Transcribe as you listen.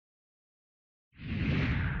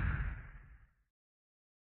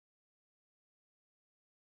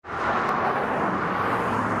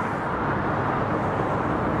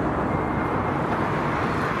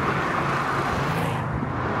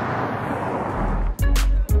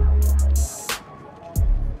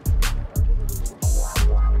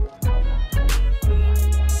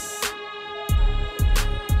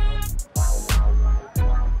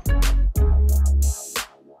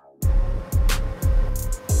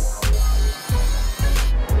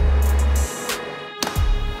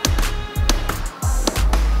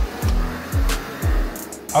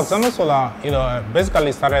Auxano Solar,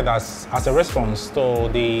 basically started as a response to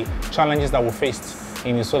the challenges that we faced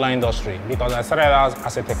in the solar industry, because I started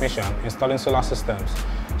as a technician installing solar systems.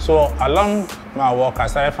 So along my work, I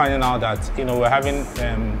started finding out that we're having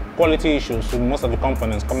quality issues with most of the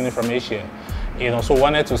components coming in from Asia. So we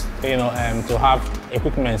wanted to to have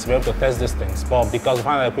equipment to be able to test these things, but because we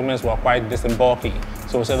found that equipment were quite distant bulky,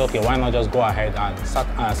 so we said, okay, why not just go ahead and start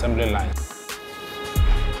an assembly line.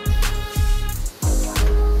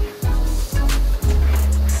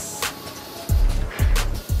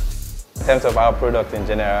 In terms of our product in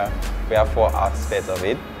general, we have 4 aspects of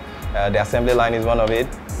it. The assembly line is one of it.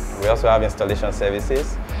 We also have installation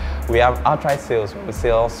services. We have outright sales. We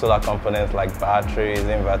sell solar components like batteries,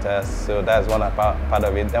 inverters, so that's one part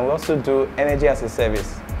of it. Then we also do energy as a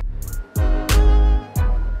service.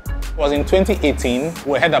 It was in 2018,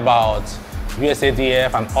 we heard about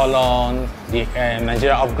USADF and OLON, the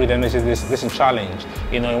Nigeria Off-Grid Energy Distribution Challenge,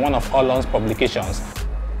 in one of OLON's publications.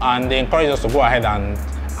 And they encouraged us to go ahead and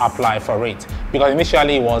apply for it, because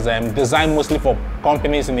initially it was designed mostly for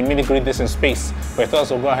companies in the mini-grid distance space, but it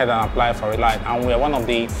also go ahead and apply for it, and we are one of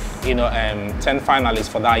the 10 finalists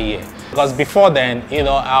for that year. Because before then,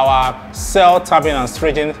 our cell tapping and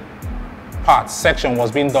staging part section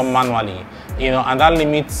was being done manually, and that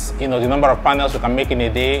limits the number of panels we can make in a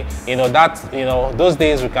day. Those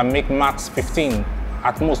days we can make max 15,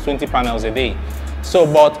 at most 20 panels a day.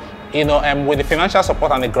 So, but with the financial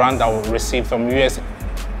support and the grant that we received from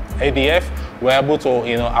USADF, we're able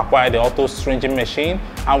to acquire the auto stringing machine,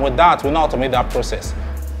 and with that we now automate that process.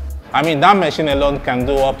 I mean, that machine alone can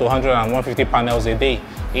do up to 100 and 150 panels a day.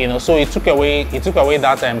 So it took away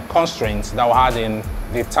that constraint that we had in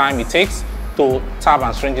the time it takes to tap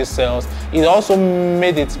and string cells. It also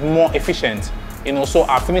made it more efficient. So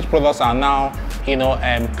our finished products are now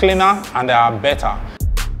cleaner and they are better.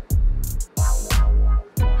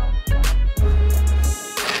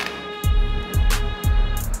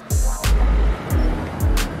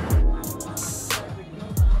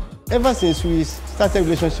 Ever since we started a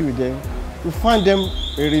relationship with them, we find them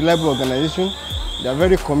a reliable organization. They are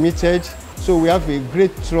very committed, so we have a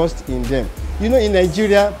great trust in them. In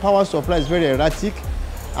Nigeria, power supply is very erratic,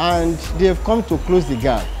 and they have come to close the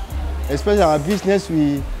gap. Especially our business,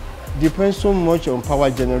 we depend so much on power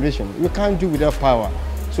generation. We can't do without power.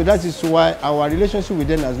 So that is why our relationship with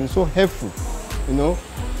them has been so helpful.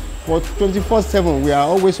 For 24/7, we are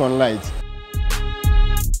always on light.